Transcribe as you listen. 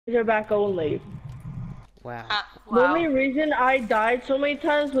They're back only. Wow. The only Wow. reason I died so many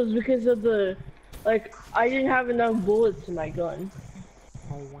times was because of the, like, I didn't have enough bullets in my gun.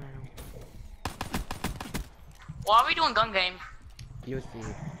 Oh wow. Why are we doing gun game? You see.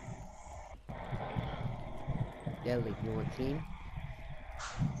 Deadly, you want team?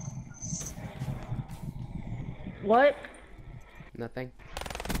 What? Nothing?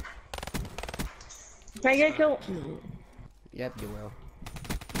 Can I get killed? Yep, you will.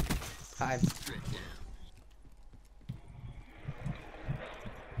 Hi.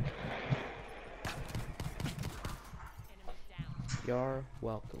 You're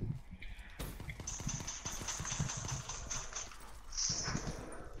welcome.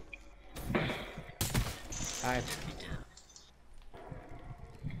 Hi.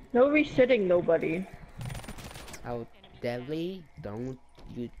 No resetting nobody. Oh, Deadly, don't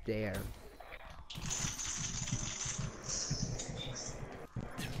you dare.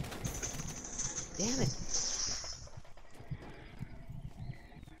 Damn it.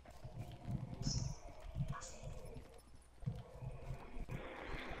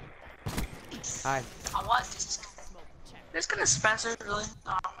 Hi. Oh, what? This gun is Spencer, really?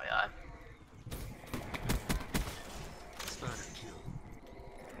 Oh my god.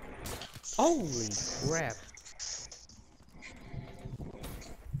 Holy crap.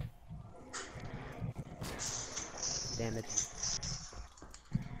 Damn it.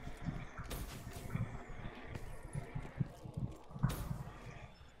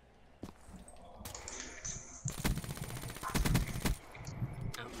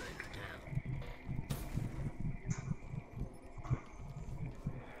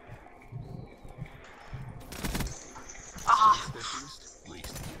 Ah.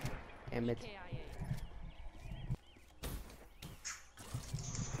 Damn it.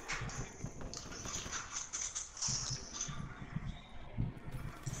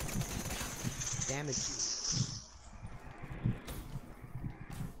 Damn it.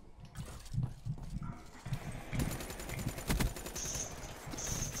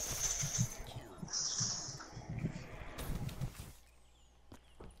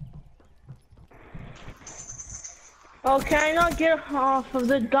 Oh, can I not get off of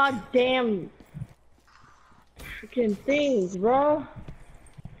the goddamn freaking things, bro?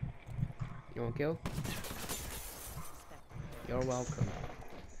 You want kill? You're welcome.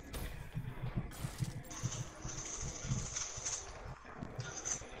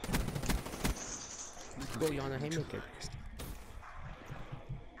 Go, you're on a haymaker.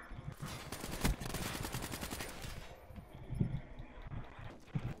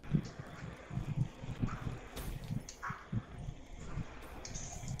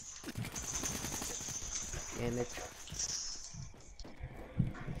 Damn it.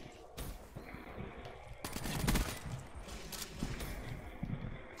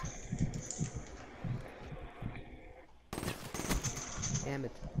 Damn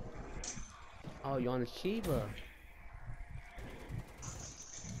it. Oh, you're on a Shiva.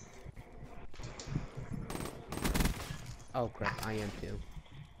 Oh crap, I am too.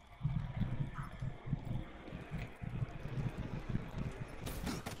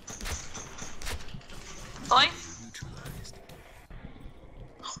 Boy?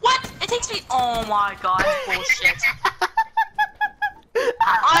 What? It takes me. Oh my god, bullshit.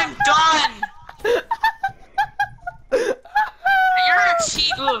 I'm done! You're a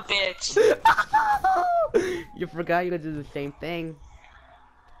Chibu, bitch. You forgot you could do the same thing.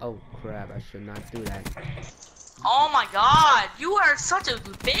 Oh crap, I should not do that. Oh my god, you are such a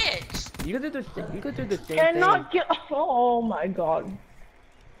bitch. You could do the same Cannot thing. get. Oh my god.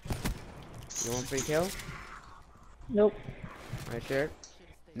 You want free kill? Nope. Right sure?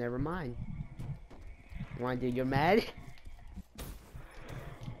 Never mind. Why did you're mad?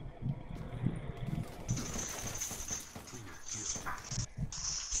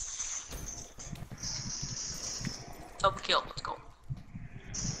 Double kill, let's go.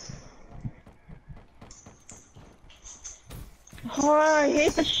 Oh, I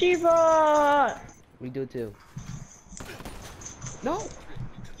hate the Shiva. We do too. No!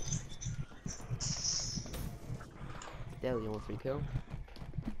 Dale, you want free kill?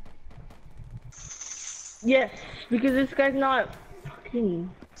 Yes, because this guy's not fucking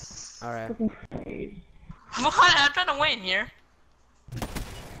Alright. afraid. What? I'm trying to win here.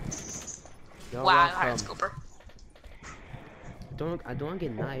 You're Wow, I hired welcome. Scooper. I don't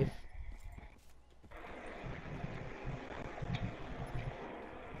get knife.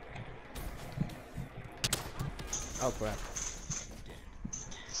 Oh crap.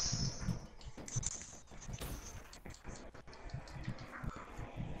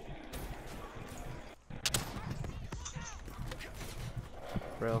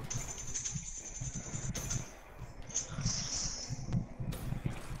 Bro.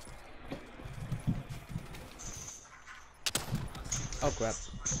 now. Oh crap.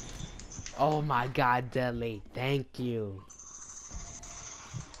 Oh my god, Deadly. Thank you.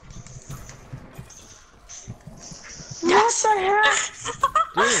 Yes. What the heck?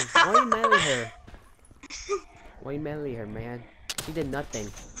 Dude, why you melee her? Why you melee her, man? She did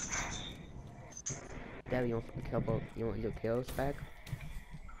nothing. Deadly, you want your kills back?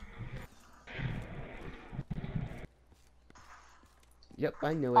 Yep,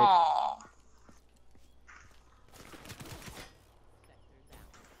 I knew it. Aww.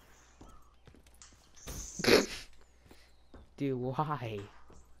 Dude, why?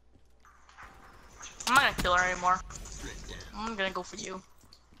 I'm not gonna kill her anymore. I'm gonna go for you.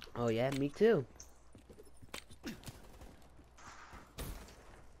 Oh yeah, me too.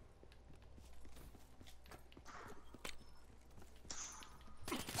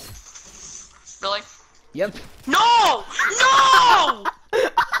 Really? Yep. No! No!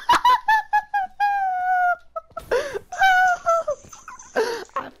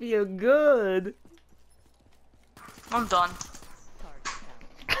 I feel good. I'm done.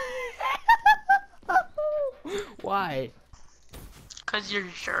 Why? Cause you're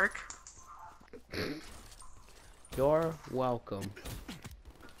a jerk. You're welcome.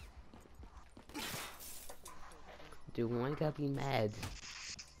 Dude, why you gotta be mad?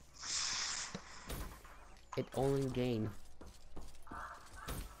 It's only game.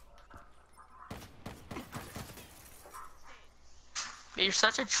 You're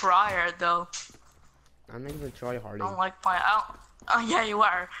such a tryhard, though. I'm not even try I harding. don't like playing. Oh yeah, you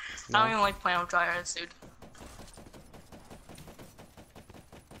are. No. I don't even like playing with tryhards, dude.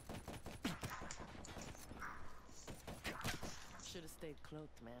 Should have stayed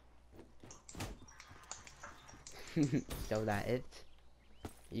cloaked, man. So that it?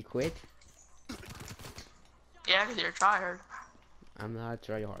 You quit? Yeah, cause you're a tryhard. I'm not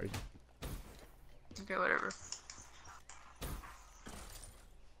try hard. Okay, whatever.